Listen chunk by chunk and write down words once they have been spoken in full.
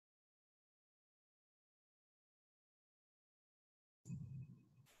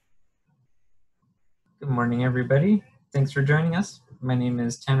Good morning, everybody. Thanks for joining us. My name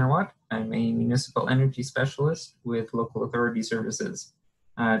is Tanner Watt. I'm a municipal energy specialist with Local Authority Services.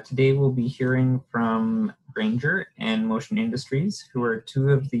 Today we'll be hearing from Granger and Motion Industries, who are two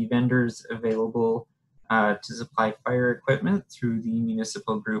of the vendors available to supply fire equipment through the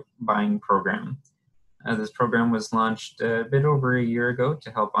Municipal Group Buying Program. This program was launched a bit over a year ago to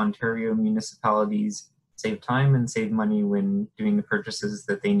help Ontario municipalities save time and save money when doing the purchases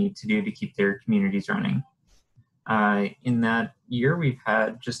that they need to do to keep their communities running. In that year, we've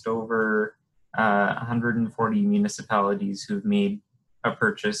had just over 140 municipalities who've made a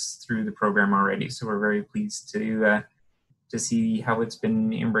purchase through the program already. So we're very pleased to see how it's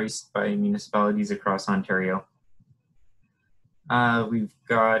been embraced by municipalities across Ontario. We've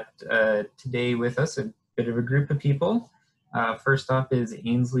got today with us a bit of a group of people. First off is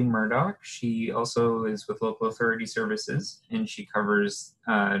Ainsley Murdoch. She also is with Local Authority Services, and she covers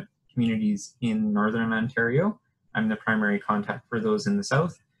communities in Northern Ontario. I'm the primary contact for those in the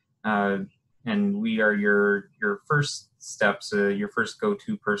South, and we are your first steps, your first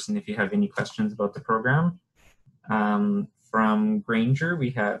go-to person if you have any questions about the program. From Granger, we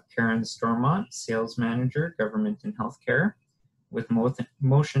have Karen Stormont, Sales Manager, Government and Healthcare. With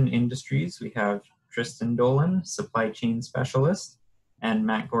Motion Industries, we have Tristan Dolan, Supply Chain Specialist, and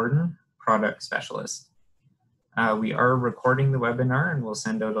Matt Gordon, Product Specialist. We are recording the webinar, and we'll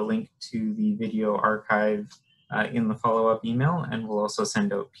send out a link to the video archive in the follow-up email, and we'll also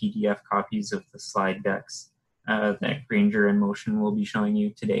send out PDF copies of the slide decks that Granger and Motion will be showing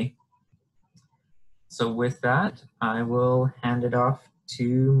you today. So with that, I will hand it off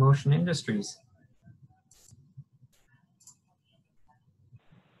to Motion Industries.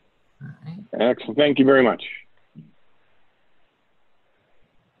 Right. Excellent. Thank you very much.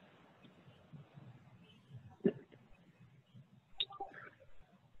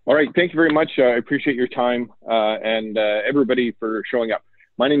 All right. Thank you very much. I appreciate your time and everybody for showing up.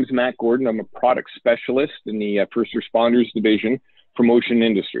 My name is Matt Gordon. I'm a product specialist in the First Responders Division for Motion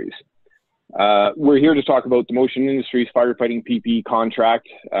Industries. We're here to talk about the Motion Industries firefighting PPE contract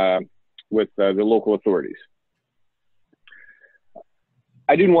with the local authorities.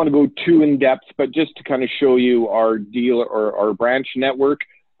 I didn't want to go too in depth, but just to kind of show you our deal or our branch network.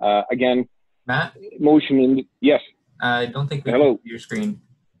 Again, Matt? Motion, yes. I don't think we Hello. can see your screen.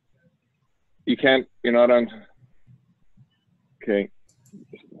 You can't, you're not on. Okay,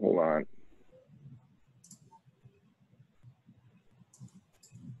 just hold on.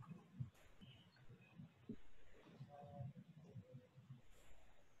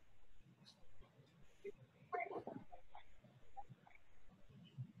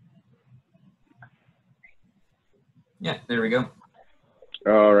 Yeah, there we go.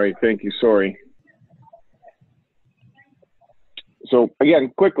 All right, thank you, sorry. So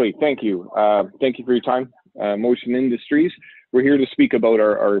again, quickly, thank you. Thank you for your time. Motion Industries, we're here to speak about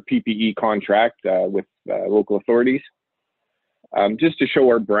our PPE contract with local authorities. Just to show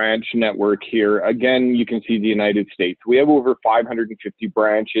our branch network here, again, you can see the United States. We have over 550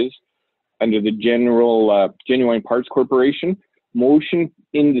 branches under the Genuine Parts Corporation. Motion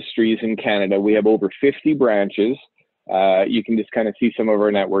Industries in Canada, we have over 50 branches. You can just kind of see some of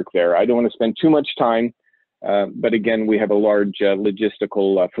our network there. I don't want to spend too much time, but again, we have a large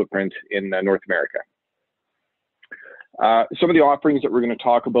logistical footprint in North America. Some of the offerings that we're going to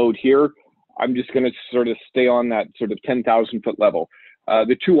talk about here, I'm just going to sort of stay on that sort of 10,000 foot level.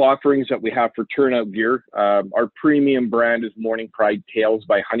 The two offerings that we have for turnout gear, our premium brand is Morning Pride Tails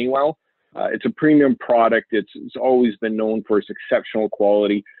by Honeywell. It's a premium product. It's always been known for its exceptional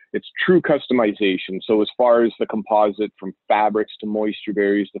quality. It's true customization. So as far as the composite, from fabrics to moisture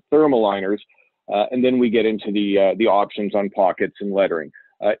barriers to thermal liners, and then we get into the options on pockets and lettering.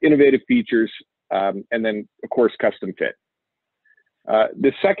 Innovative features, and then of course custom fit.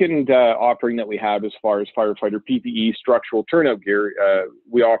 The second offering that we have as far as firefighter PPE structural turnout gear,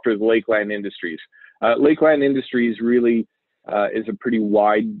 we offer Lakeland Industries. Lakeland Industries really is a pretty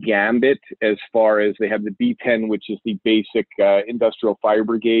wide gambit as far as they have the B10, which is the basic industrial fire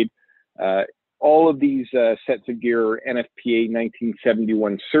brigade. All of these sets of gear are NFPA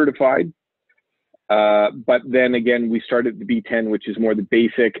 1971 certified. But then again, we started the B10, which is more the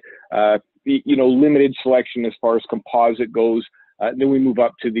basic, limited selection as far as composite goes. Then we move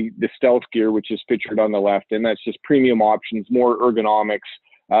up to the stealth gear, which is pictured on the left, and that's just premium options, more ergonomics.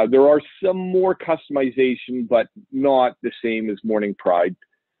 There are some more customization, but not the same as Morning Pride.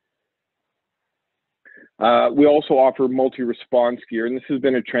 We also offer multi-response gear, and this has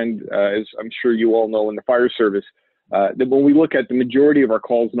been a trend, as I'm sure you all know, in the fire service, that when we look at the majority of our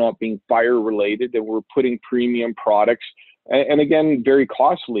calls not being fire-related, that we're putting premium products, and again, very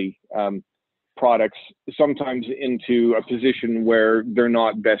costly products sometimes into a position where they're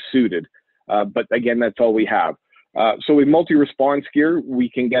not best suited. But again, that's all we have. So with multi-response gear, we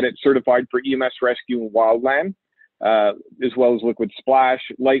can get it certified for EMS rescue and wildland, as well as liquid splash,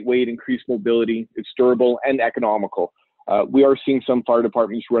 lightweight, increased mobility. It's durable and economical. We are seeing some fire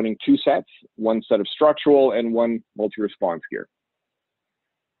departments running 2 sets, 1 set of structural and 1 multi-response gear.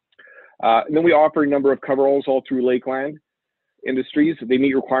 And then we offer a number of coveralls all through Lakeland Industries. They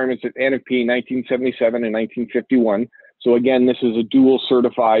meet requirements at NFPA 1977 and 1951. So again, this is a dual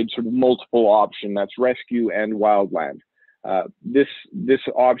certified sort of multiple option. That's rescue and wildland. This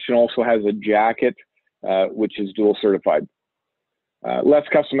option also has a jacket, which is dual certified. Less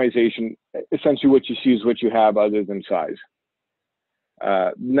customization. Essentially what you see is what you have other than size.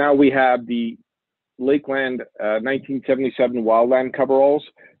 Now we have the Lakeland 1977 wildland coveralls.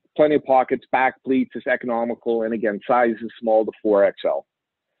 Plenty of pockets, back pleats, is economical, and again, size is small to 4XL.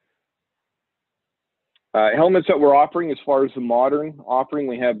 Helmets that we're offering, as far as the modern offering,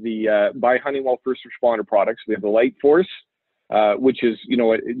 we have the by Honeywell First Responder products. We have the Light Force, which is, you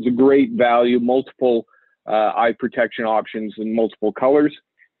know, it's a great value, multiple eye protection options in multiple colors.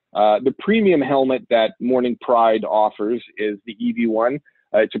 The premium helmet that Morning Pride offers is the EV1.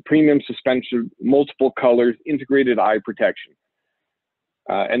 It's a premium suspension, multiple colors, integrated eye protection.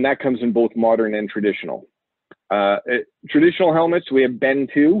 And that comes in both modern and traditional. Traditional helmets, we have Ben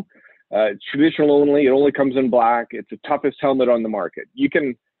 2. Traditional only, it only comes in black. It's the toughest helmet on the market. You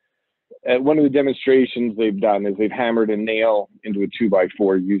can, one of the demonstrations they've done is they've hammered a nail into a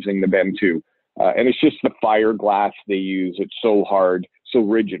 2x4 using the Ben 2. And it's just the fiberglass they use. It's so hard, so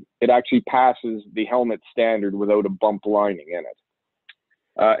rigid. It actually passes the helmet standard without a bump lining in it.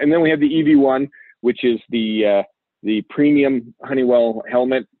 And then we have the EV1, which is the premium Honeywell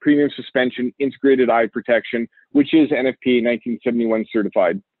helmet, premium suspension, integrated eye protection, which is NFPA 1971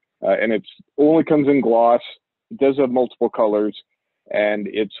 certified. And it's only comes in gloss. It does have multiple colors, and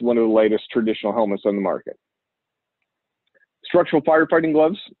it's one of the latest traditional helmets on the market. Structural firefighting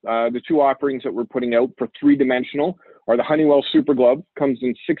gloves. The 2 offerings that we're putting out for 3-dimensional are the Honeywell Super Glove. Comes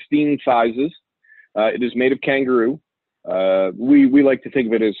in 16 sizes. It is made of kangaroo. We like to think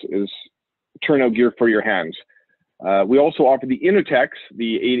of it as turnout gear for your hands. We also offer the Intertex,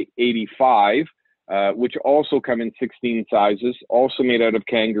 the 885, which also come in 16 sizes, also made out of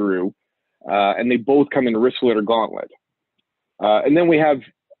kangaroo, and they both come in wristlet or gauntlet. And then we have,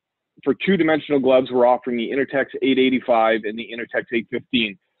 for 2-dimensional gloves, we're offering the Intertex 885 and the Intertex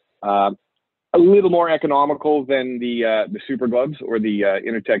 815. A little more economical than the Super Gloves or the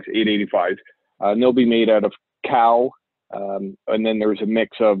Intertex 885. And they'll be made out of cow, and then there's a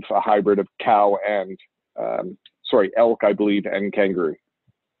mix of a hybrid of cow and elk, I believe, and kangaroo.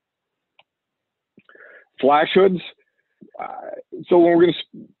 Flash hoods. So when we're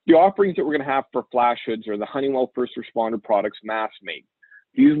the offerings that we're going to have for flash hoods are the Honeywell First Responder products mass made.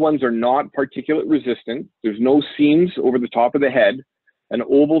 These ones are not particulate resistant. There's no seams over the top of the head, an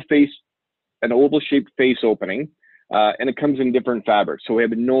oval shaped face opening, and it comes in different fabrics. So we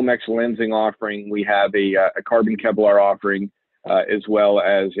have a Nomex lensing offering. We have a carbon Kevlar offering, as well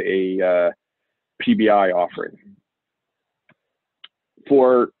as a PBI offering.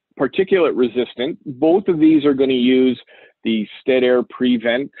 For particulate resistant, both of these are going to use the Stead Air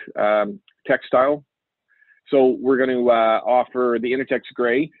Prevent textile. So we're going to offer the Intertex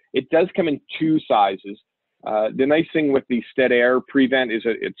Gray. It does come in 2 sizes. The nice thing with the Stead Air Prevent is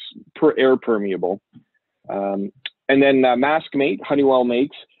that it's air permeable. And then Maskmate, Honeywell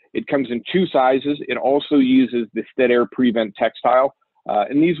makes, it comes in 2 sizes. It also uses the Stead Air Prevent textile.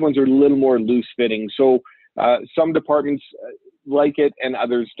 And these ones are a little more loose fitting. So some departments like it and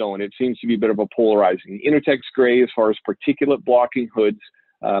others don't. It seems to be a bit of a polarizing. Intertex Gray, as far as particulate blocking hoods,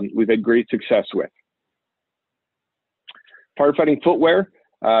 we've had great success with. Firefighting footwear,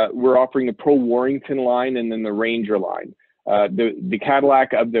 we're offering the Pro Warrington line and then the Ranger line. The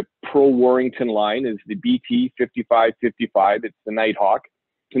Cadillac of the Pro Warrington line is the BT 5555. It's the Nighthawk.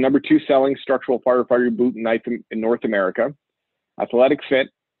 It's the #2 selling structural firefighter boot and knife in North America. Athletic fit.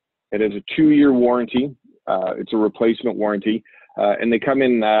 It has a 2-year warranty. It's a replacement warranty. And they come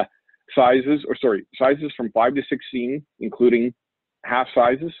in sizes from 5 to 16, including half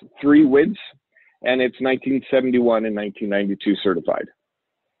sizes, 3 widths, and it's 1971 and 1992 certified.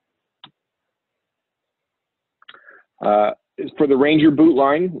 For the Ranger boot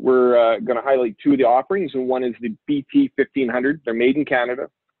line, we're going to highlight 2 of the offerings, and one is the BT 1500. They're made in Canada.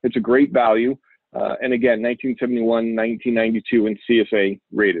 It's a great value. And again, 1971, 1992, and CSA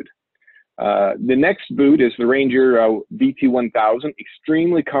rated. The next boot is the Ranger BT 1000.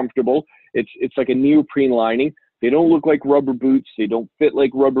 Extremely comfortable. It's like a neoprene lining. They don't look like rubber boots. They don't fit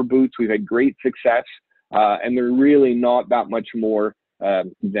like rubber boots. We've had great success, and they're really not that much more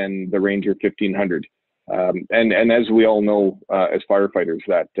than the Ranger 1500. And as we all know, as firefighters,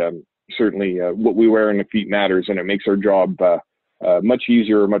 that certainly what we wear on the feet matters, and it makes our job much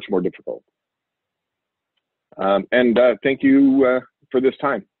easier, much more difficult. And thank you for this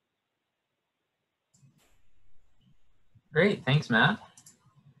time. Great, thanks, Matt.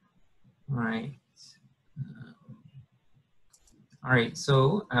 All right. All right,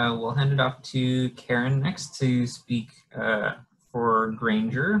 so we'll hand it off to Karen next to speak for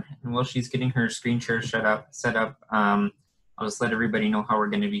Granger. And while she's getting her screen share set up, I'll just let everybody know how we're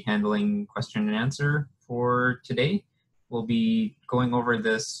going to be handling question and answer for today. We'll be going over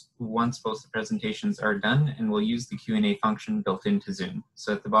this once both the presentations are done, and we'll use the Q&A function built into Zoom.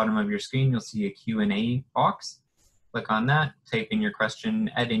 So at the bottom of your screen, you'll see a Q&A box. Click on that, type in your question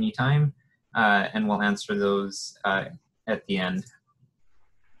at any time, and we'll answer those at the end.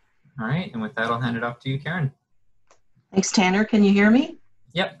 All right, and with that, I'll hand it off to you, Karen. Thanks, Tanner. Can you hear me?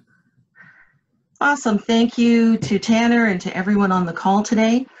 Yep. Awesome. Thank you to Tanner and to everyone on the call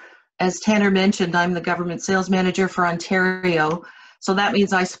today. As Tanner mentioned, I'm the Government Sales Manager for Ontario. So that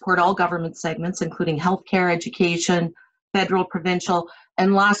means I support all government segments, including healthcare, education, federal, provincial,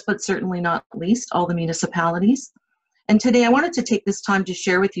 and last but certainly not least, all the municipalities. And today I wanted to take this time to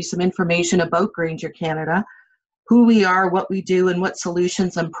share with you some information about Granger Canada, who we are, what we do, and what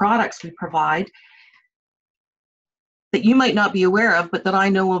solutions and products we provide that you might not be aware of, but that I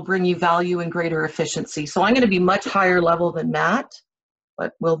know will bring you value and greater efficiency. So I'm going to be much higher level than Matt,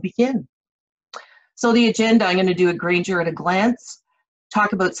 but we'll begin. So the agenda, I'm going to do a Granger at a glance,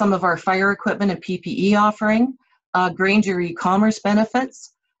 talk about some of our fire equipment and PPE offering, Granger e-commerce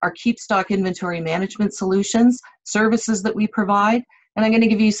benefits, our keep stock inventory management solutions, services that we provide, and I'm going to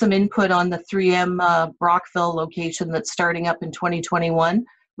give you some input on the 3M Brockville location that's starting up in 2021.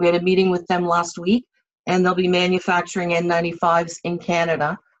 We had a meeting with them last week, and they'll be manufacturing N95s in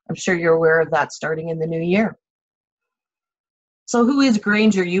Canada. I'm sure you're aware of that starting in the new year. So who is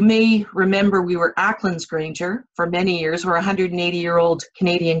Granger? You may remember we were Ackland's Granger for many years. We're a 180-year-old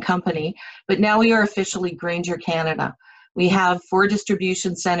Canadian company, but now we are officially Granger Canada. We have 4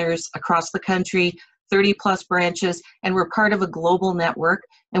 distribution centers across the country, 30+ branches, and we're part of a global network,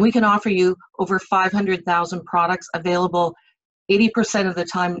 and we can offer you over 500,000 products available 80% of the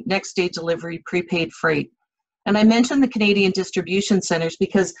time, next day delivery, prepaid freight. And I mentioned the Canadian distribution centers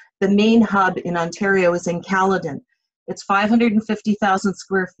because the main hub in Ontario is in Caledon. It's 550,000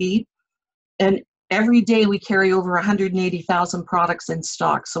 square feet, and every day we carry over 180,000 products in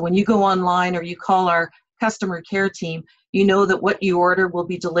stock. So when you go online or you call our customer care team, you know that what you order will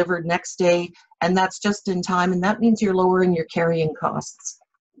be delivered next day, and that's just in time, and that means you're lowering your carrying costs.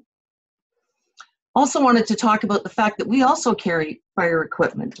 Also wanted to talk about the fact that we also carry fire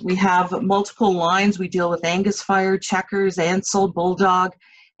equipment. We have multiple lines. We deal with Angus Fire, Checkers, Ansel, Bulldog,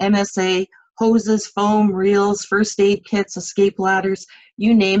 MSA, hoses, foam, reels, first aid kits, escape ladders,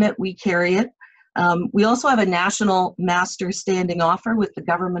 you name it, we carry it. We also have a national master standing offer with the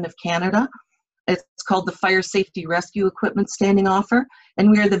Government of Canada. It's called the Fire Safety Rescue Equipment Standing Offer,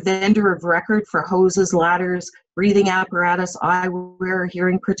 and we are the vendor of record for hoses, ladders, breathing apparatus, eyewear,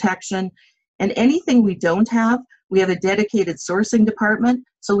 hearing protection, and anything we don't have, we have a dedicated sourcing department,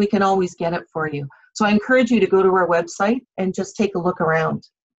 so we can always get it for you. So I encourage you to go to our website and just take a look around.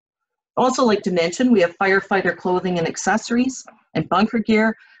 Also like to mention, we have firefighter clothing and accessories and bunker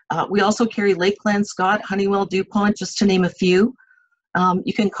gear. We also carry Lakeland, Scott, Honeywell, DuPont, just to name a few.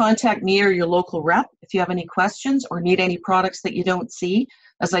 You can contact me or your local rep if you have any questions or need any products that you don't see.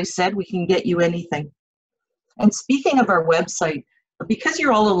 As I said, we can get you anything. And speaking of our website, because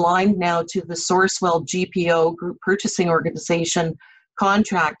you're all aligned now to the Sourcewell GPO, Group Purchasing Organization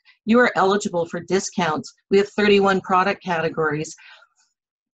contract, you are eligible for discounts. We have 31 product categories.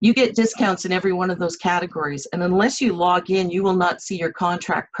 You get discounts in every one of those categories, and unless you log in, you will not see your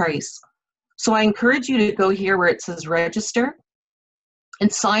contract price. So I encourage you to go here where it says register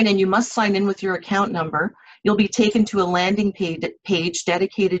and sign in. You must sign in with your account number. You'll be taken to a landing page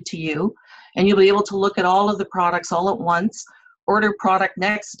dedicated to you, and you'll be able to look at all of the products all at once, order product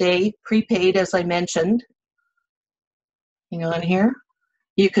next day, prepaid as I mentioned. Hang on here.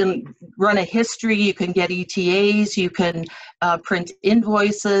 You can run a history, you can get ETAs, you can print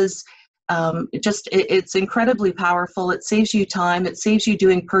invoices. It's incredibly powerful. It saves you time. It saves you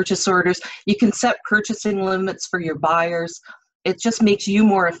doing purchase orders. You can set purchasing limits for your buyers. It just makes you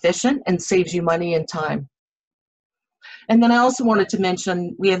more efficient and saves you money and time. And then I also wanted to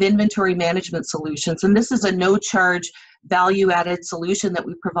mention we have inventory management solutions, and this is a no-charge value-added solution that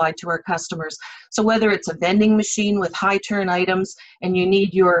we provide to our customers. So whether it's a vending machine with high-turn items and you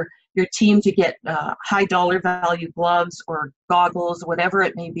need your team to get high dollar value gloves or goggles, whatever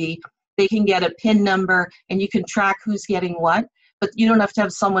it may be, they can get a PIN number and you can track who's getting what, but you don't have to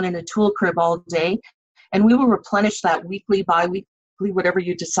have someone in a tool crib all day. And we will replenish that weekly, bi-weekly, whatever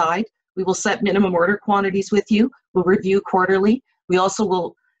you decide. We will set minimum order quantities with you. We'll review quarterly. We also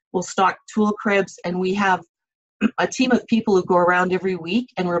will stock tool cribs, and we have a team of people who go around every week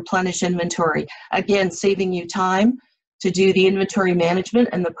and replenish inventory. Again, saving you time to do the inventory management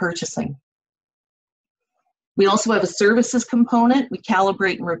and the purchasing. We also have a services component. We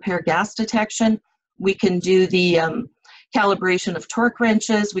calibrate and repair gas detection. We can do the calibration of torque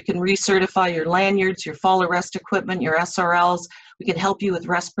wrenches. We can recertify your lanyards, your fall arrest equipment, your SRLs. We can help you with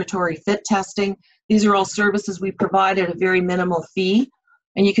respiratory fit testing. These are all services we provide at a very minimal fee.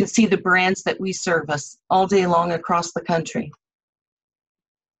 And you can see the brands that we service all day long across the country.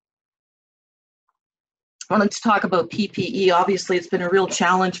 I wanted to talk about PPE. Obviously, it's been a real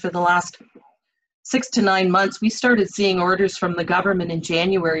challenge for the last 6 to 9 months. We started seeing orders from the government in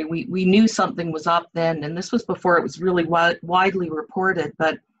January. We knew something was up then, and this was before it was really widely reported,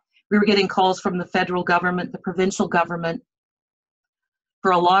 but we were getting calls from the federal government, the provincial government,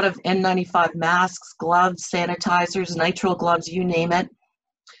 for a lot of N95 masks, gloves, sanitizers, nitrile gloves, you name it.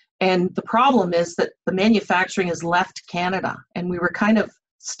 And the problem is that the manufacturing has left Canada, and we were kind of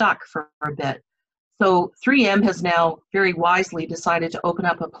stuck for a bit. So 3M has now very wisely decided to open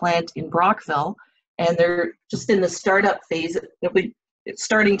up a plant in Brockville, and they're just in the startup phase. It's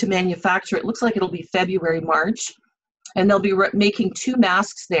starting to manufacture. It looks like it'll be February, March, and they'll be making 2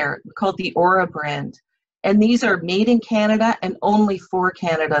 masks there called the Aura brand. And these are made in Canada and only for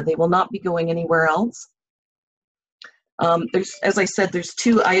Canada. They will not be going anywhere else. As I said, there's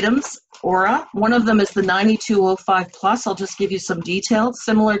 2 items, Aura. One of them is the 9205 Plus. I'll just give you some details,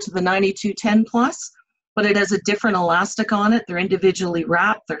 similar to the 9210 Plus, but it has a different elastic on it. They're individually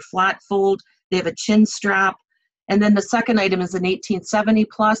wrapped, they're flat fold, they have a chin strap. And then the second item is an 1870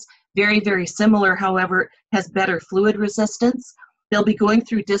 Plus, very, very similar, however, has better fluid resistance. They'll be going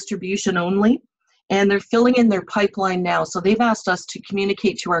through distribution only, and they're filling in their pipeline now. So they've asked us to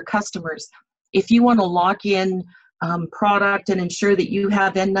communicate to our customers, if you want to lock in product and ensure that you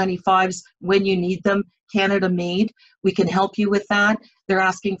have N95s when you need them, Canada made, we can help you with that. They're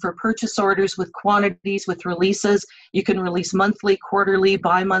asking for purchase orders with quantities, with releases. You can release monthly, quarterly,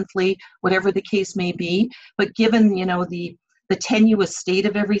 bi-monthly, whatever the case may be. But given, you know, the tenuous state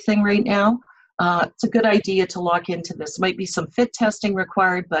of everything right now, it's a good idea to lock into this. Might be some fit testing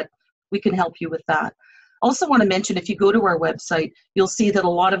required, but we can help you with that. Also want to mention, if you go to our website, you'll see that a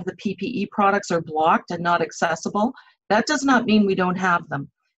lot of the PPE products are blocked and not accessible. That does not mean we don't have them.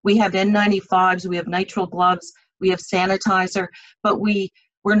 We have N95s, we have nitrile gloves, we have sanitizer, but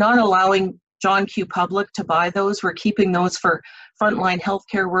we're not allowing John Q. Public to buy those. We're keeping those for frontline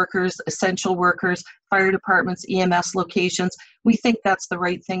healthcare workers, essential workers, fire departments, EMS locations. We think that's the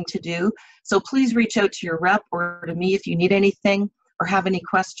right thing to do. So please reach out to your rep or to me if you need anything or have any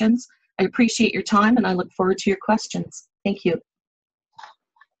questions. I appreciate your time, and I look forward to your questions. Thank you.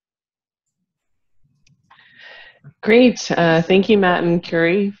 Great. Thank you, Matt and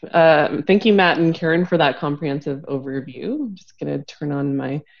Carrie. Thank you, Matt and Karen, for that comprehensive overview. I'm just going to turn on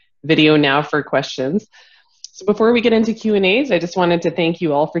my video now for questions. So before we get into Q&As, I just wanted to thank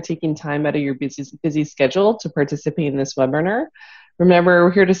you all for taking time out of your busy schedule to participate in this webinar. Remember,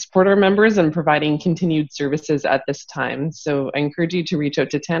 we're here to support our members and providing continued services at this time. So I encourage you to reach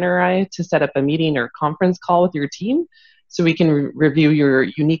out to Tanner or I to set up a meeting or conference call with your team so we can review your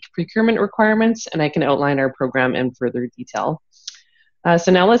unique procurement requirements, and I can outline our program in further detail.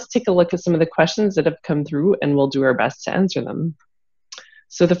 So now let's take a look at some of the questions that have come through, and we'll do our best to answer them.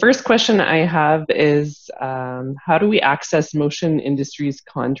 So the first question I have is, how do we access Motion Industries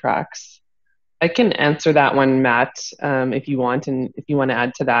contracts? I can answer that one, Matt, if you want, and if you want to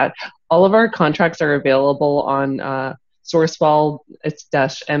add to that. All of our contracts are available on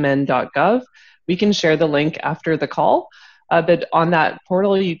sourcewell-mn.gov. We can share the link after the call, but on that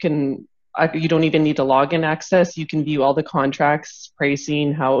portal, you don't even need to log in access. You can view all the contracts,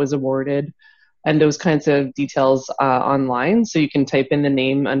 pricing, how it was awarded, and those kinds of details online. So you can type in the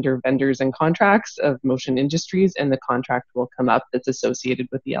name under vendors and contracts of Motion Industries, and the contract will come up that's associated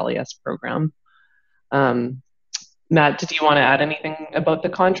with the LES program. Matt, did you want to add anything about the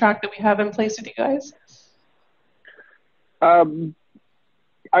contract that we have in place with you guys? I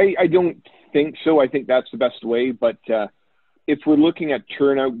don't think so. I think that's the best way. But if we're looking at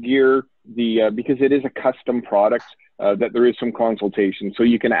turnout gear, because it is a custom product, that there is some consultation. So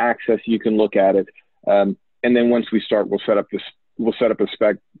you can access, you can look at it. And then once we start, we'll set up a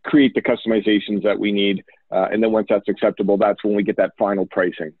spec, create the customizations that we need. And then once that's acceptable, that's when we get that final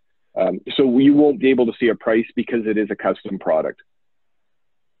pricing. So we won't be able to see a price because it is a custom product.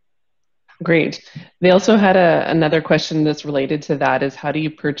 Great. They also had another question that's related to that is how do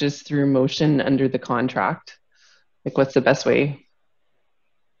you purchase through Motion under the contract? Like what's the best way?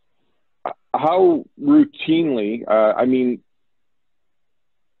 How routinely, I mean,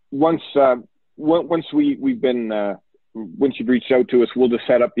 once you've reached out to us, we'll just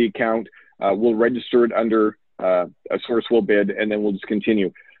set up the account, we'll register it under a source will bid, and then we'll just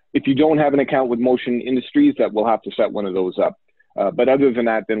continue. If you don't have an account with Motion Industries, that we'll have to set one of those up. But other than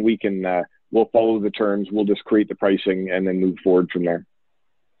that, then we can, we'll follow the terms, we'll just create the pricing and then move forward from there.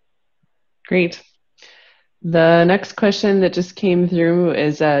 Great. The next question that just came through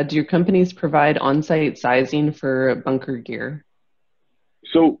is, do your companies provide on-site sizing for bunker gear?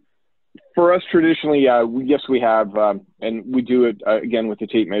 So for us, traditionally, yes, we have, and we do it, again, with the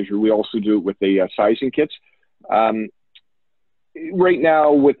tape measure. We also do it with the sizing kits. Right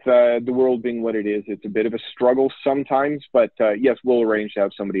now, with the world being what it is, it's a bit of a struggle sometimes, but yes, we'll arrange to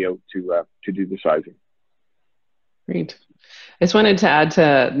have somebody out to do the sizing. Great. I just wanted to add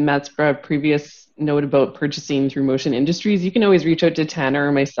to Matt's previous note about purchasing through Motion Industries. You can always reach out to Tanner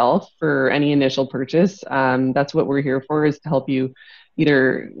or myself for any initial purchase. That's what we're here for, is to help you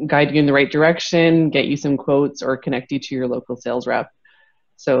either guide you in the right direction, get you some quotes, or connect you to your local sales rep.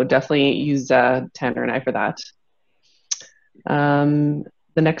 So definitely use Tanner and I for that.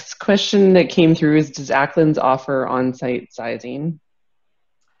 The next question that came through is, does Acklands offer on-site sizing?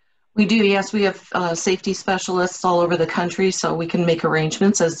 We do, yes. We have safety specialists all over the country, so we can make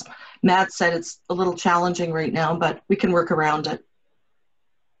arrangements. As Matt said, it's a little challenging right now, but we can work around it.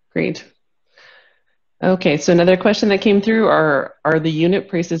 Great. Okay, so another question that came through are the unit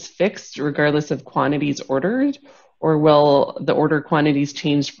prices fixed regardless of quantities ordered, or will the order quantities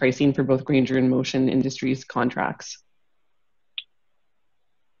change pricing for both Grainger and Motion Industries contracts?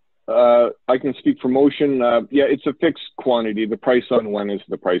 I can speak for Motion. Yeah, it's a fixed quantity. The price on one is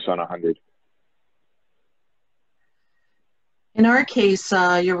the price on 100. In our case,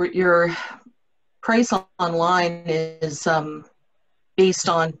 your price online is based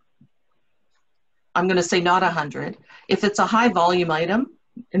on, I'm going to say not 100. If it's a high volume item,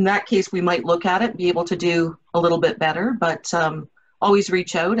 in that case, we might look at it, be able to do a little bit better, but always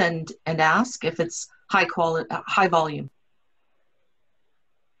reach out and ask if it's high quality, high volume.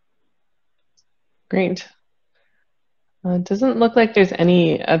 Great. It doesn't look like there's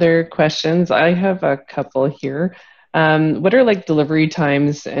any other questions. I have a couple here. What are like delivery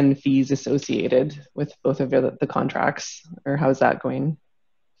times and fees associated with both of the contracts, or how's that going?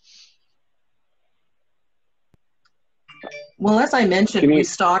 Well, as I mentioned, we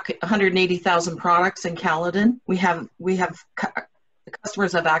stock 180,000 products in Caledon. The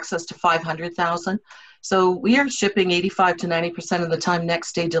customers have access to 500,000. So we are shipping 85 to 90% of the time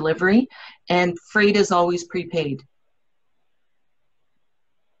next day delivery, and freight is always prepaid.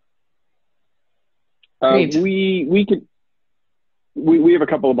 We have a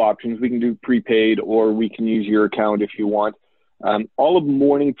couple of options. We can do prepaid, or we can use your account if you want. All of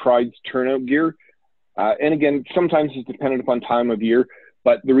Morning Pride's turnout gear, and again, sometimes it's dependent upon time of year,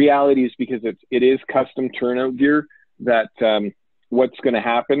 but the reality is because it is custom turnout gear that what's going to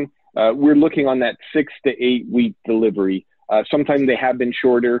happen. We're looking on that 6 to 8 week delivery. Sometimes they have been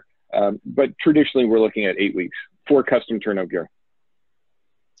shorter, but traditionally we're looking at 8 weeks for custom turnout gear.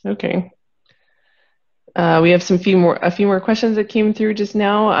 Okay. We have a few more questions that came through just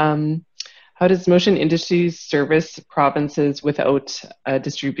now. How does Motion Industries service provinces without a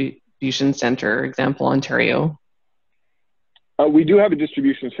distribution center, example, Ontario? We do have a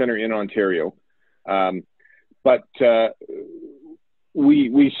distribution center in Ontario, but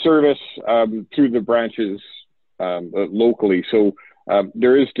we service through the branches locally. So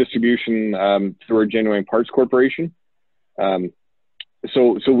there is distribution through our Genuine Parts Corporation.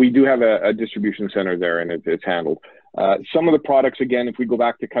 So we do have a distribution center there, and it's handled. Some of the products, again, if we go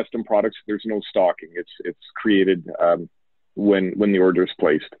back to custom products, there's no stocking. It's created when the order is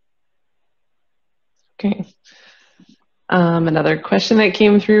placed. Okay. Another question that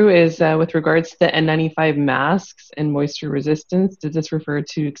came through is with regards to the N95 masks and moisture resistance. Does this refer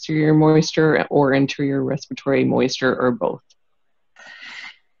to exterior moisture or interior respiratory moisture, or both?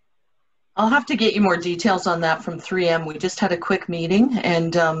 I'll have to get you more details on that from 3M. We just had a quick meeting,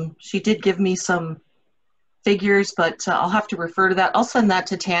 and she did give me some figures, but I'll have to refer to that. I'll send that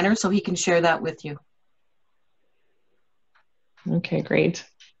to Tanner so he can share that with you. Okay, great.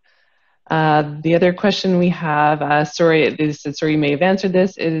 The other question we have, sorry you may have answered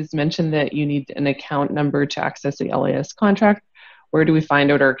this, it is mentioned that you need an account number to access the LAS contract. Where do we find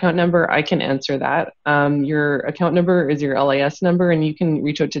out our account number? I can answer that. Your account number is your LAS number, and you can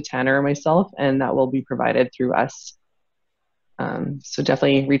reach out to Tanner or myself, and that will be provided through us. So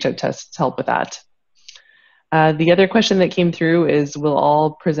definitely reach out to us to help with that. The other question that came through is, will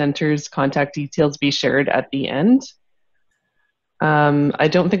all presenters' contact details be shared at the end? I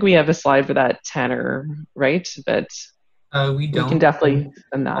don't think we have a slide for that, Tanner, right? But we don't. We can definitely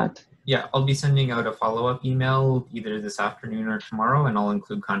send that. Yeah, I'll be sending out a follow-up email either this afternoon or tomorrow, and I'll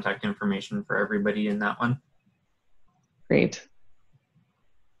include contact information for everybody in that one. Great.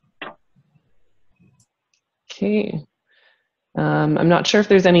 Okay. I'm not sure if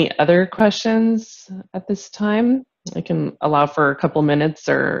there's any other questions at this time. I can allow for a couple minutes,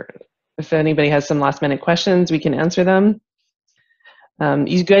 or if anybody has some last-minute questions, we can answer them.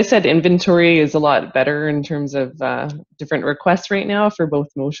 You guys said inventory is a lot better in terms of different requests right now for both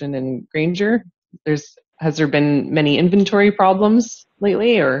Motion and Granger. Has there been many inventory problems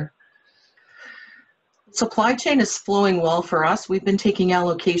lately, or? Supply chain is flowing well for us. We've been taking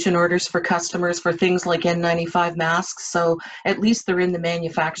allocation orders for customers for things like N95 masks, so at least they're in the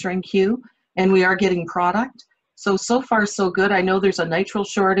manufacturing queue, and we are getting product. So far so good. I know there's a nitrile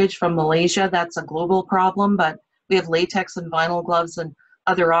shortage from Malaysia. That's a global problem, but we have latex and vinyl gloves and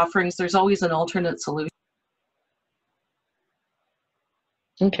other offerings. There's always an alternate solution.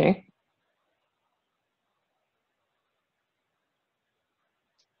 Okay.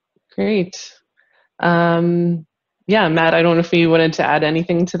 Great. Yeah, Matt, I don't know if you wanted to add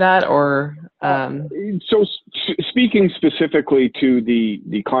anything to that, or. So speaking specifically to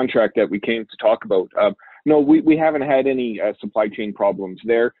the contract that we came to talk about, no, we haven't had any supply chain problems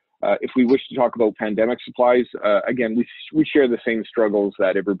there. If we wish to talk about pandemic supplies, again, we share the same struggles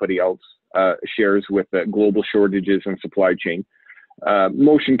that everybody else shares with global shortages and supply chain.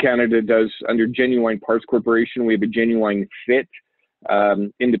 Motion Canada does, under Genuine Parts Corporation, we have a Genuine Fit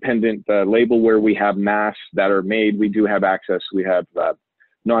independent label where we have masks that are made. We do have access. We have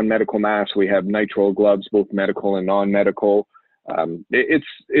non-medical masks. We have nitrile gloves, both medical and non-medical.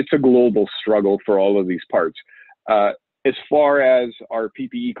 It's a global struggle for all of these parts. As far as our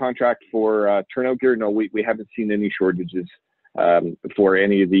PPE contract for turnout gear, no, we haven't seen any shortages for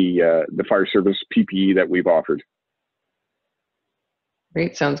any of the fire service PPE that we've offered.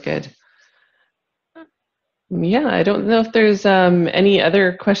 Great, sounds good. Yeah, I don't know if there's any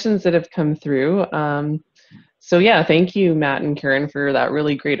other questions that have come through. So yeah, thank you, Matt and Karen, for that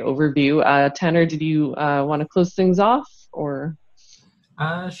really great overview. Tanner, did you want to close things off, or?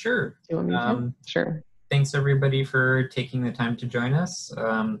 Sure. Do you want me to? Sure. Thanks everybody for taking the time to join us.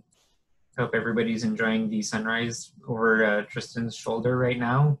 Hope everybody's enjoying the sunrise over Tristan's shoulder right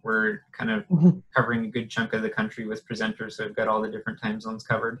now. We're kind of covering a good chunk of the country with presenters, so we've got all the different time zones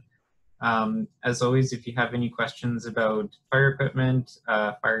covered. As always, if you have any questions about fire equipment,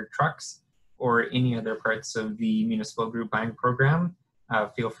 fire trucks, or any other parts of the municipal group buying program,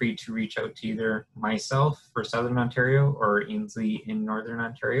 feel free to reach out to either myself for Southern Ontario or Ainsley in Northern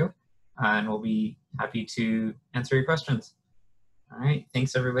Ontario, and we'll be happy to answer your questions. All right,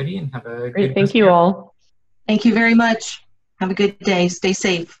 thanks everybody, and have a great. Good thank you all. Thank you very much. Have a good day. Stay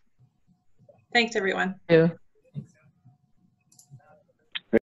safe. Thanks everyone. Thank you.